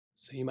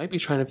So you might be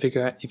trying to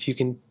figure out if you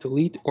can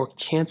delete or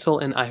cancel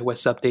an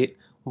iOS update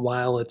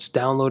while it's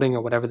downloading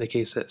or whatever the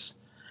case is.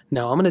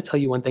 Now, I'm going to tell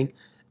you one thing.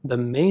 The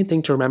main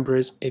thing to remember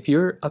is if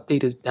your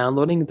update is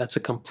downloading, that's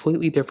a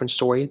completely different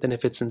story than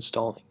if it's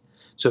installing.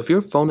 So if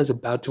your phone is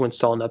about to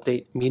install an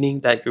update, meaning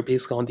that you're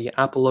basically on the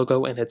Apple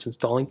logo and it's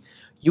installing,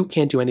 you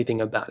can't do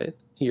anything about it.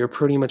 You're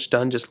pretty much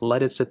done. Just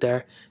let it sit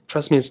there.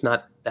 Trust me, it's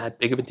not that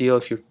big of a deal.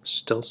 If you're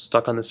still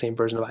stuck on the same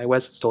version of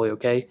iOS, it's totally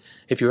okay.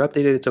 If you're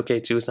updated, it's okay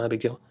too. It's not a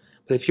big deal.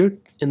 But if you're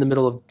in the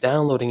middle of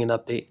downloading an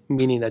update,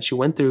 meaning that you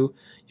went through,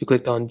 you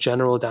clicked on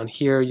General down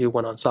here, you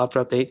went on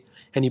Software Update,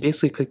 and you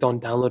basically clicked on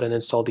Download and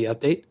Install the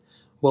update,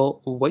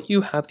 well, what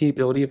you have the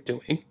ability of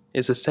doing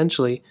is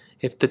essentially,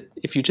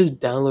 if you just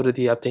downloaded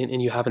the update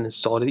and you haven't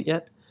installed it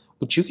yet,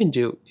 what you can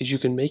do is you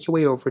can make your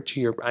way over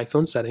to your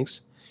iPhone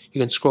settings, you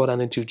can scroll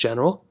down into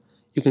General,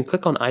 you can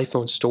click on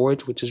iPhone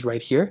Storage, which is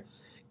right here,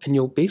 and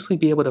you'll basically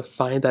be able to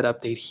find that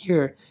update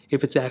here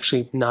if it's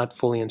actually not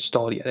fully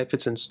installed yet. If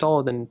it's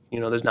installed, then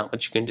there's not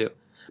much you can do.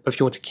 But if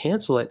you want to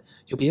cancel it,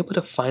 you'll be able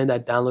to find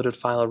that downloaded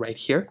file right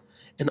here,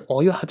 and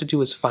all you'll have to do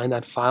is find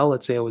that file.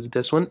 Let's say it was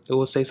this one. It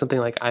will say something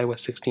like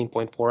iOS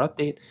 16.4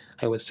 update,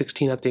 iOS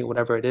 16 update,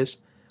 whatever it is.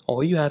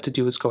 All you have to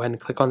do is go ahead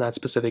and click on that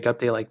specific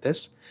update like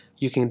this.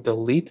 You can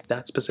delete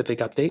that specific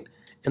update,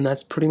 and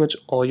that's pretty much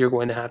all you're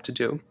going to have to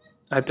do.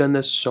 I've done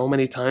this so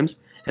many times,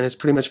 and it's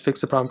pretty much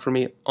fixed the problem for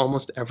me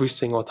almost every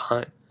single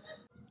time.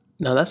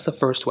 Now that's the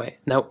first way.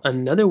 Now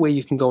another way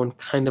you can go and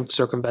kind of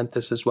circumvent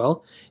this as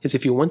well is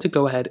if you want to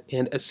go ahead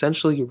and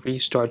essentially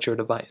restart your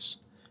device.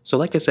 So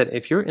like I said,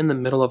 if you're in the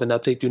middle of an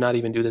update, do not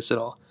even do this at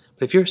all.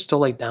 But if you're still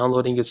like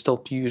downloading, you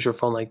still use your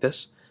phone like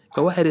this,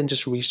 go ahead and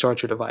just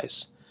restart your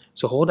device.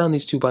 So hold down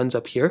these two buttons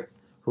up here,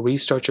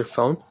 restart your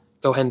phone,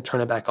 go ahead and turn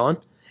it back on,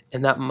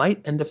 and that might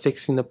end up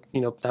fixing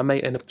that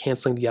might end up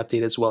canceling the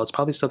update as well. It's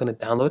probably still going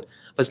to download,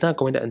 but it's not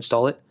going to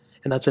install it.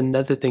 And that's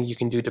another thing you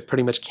can do to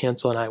pretty much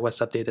cancel an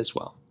iOS update as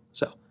well.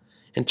 So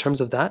in terms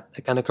of that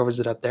kind of covers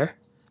it up there.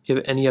 If you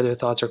have any other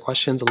thoughts or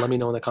questions, let me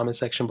know in the comment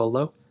section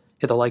below.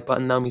 Hit the like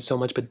button, that would mean so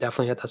much, but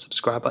definitely hit that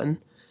subscribe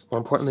button. More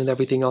importantly than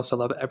everything else, I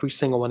love every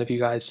single one of you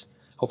guys.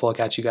 Hopefully I'll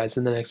catch you guys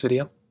in the next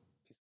video.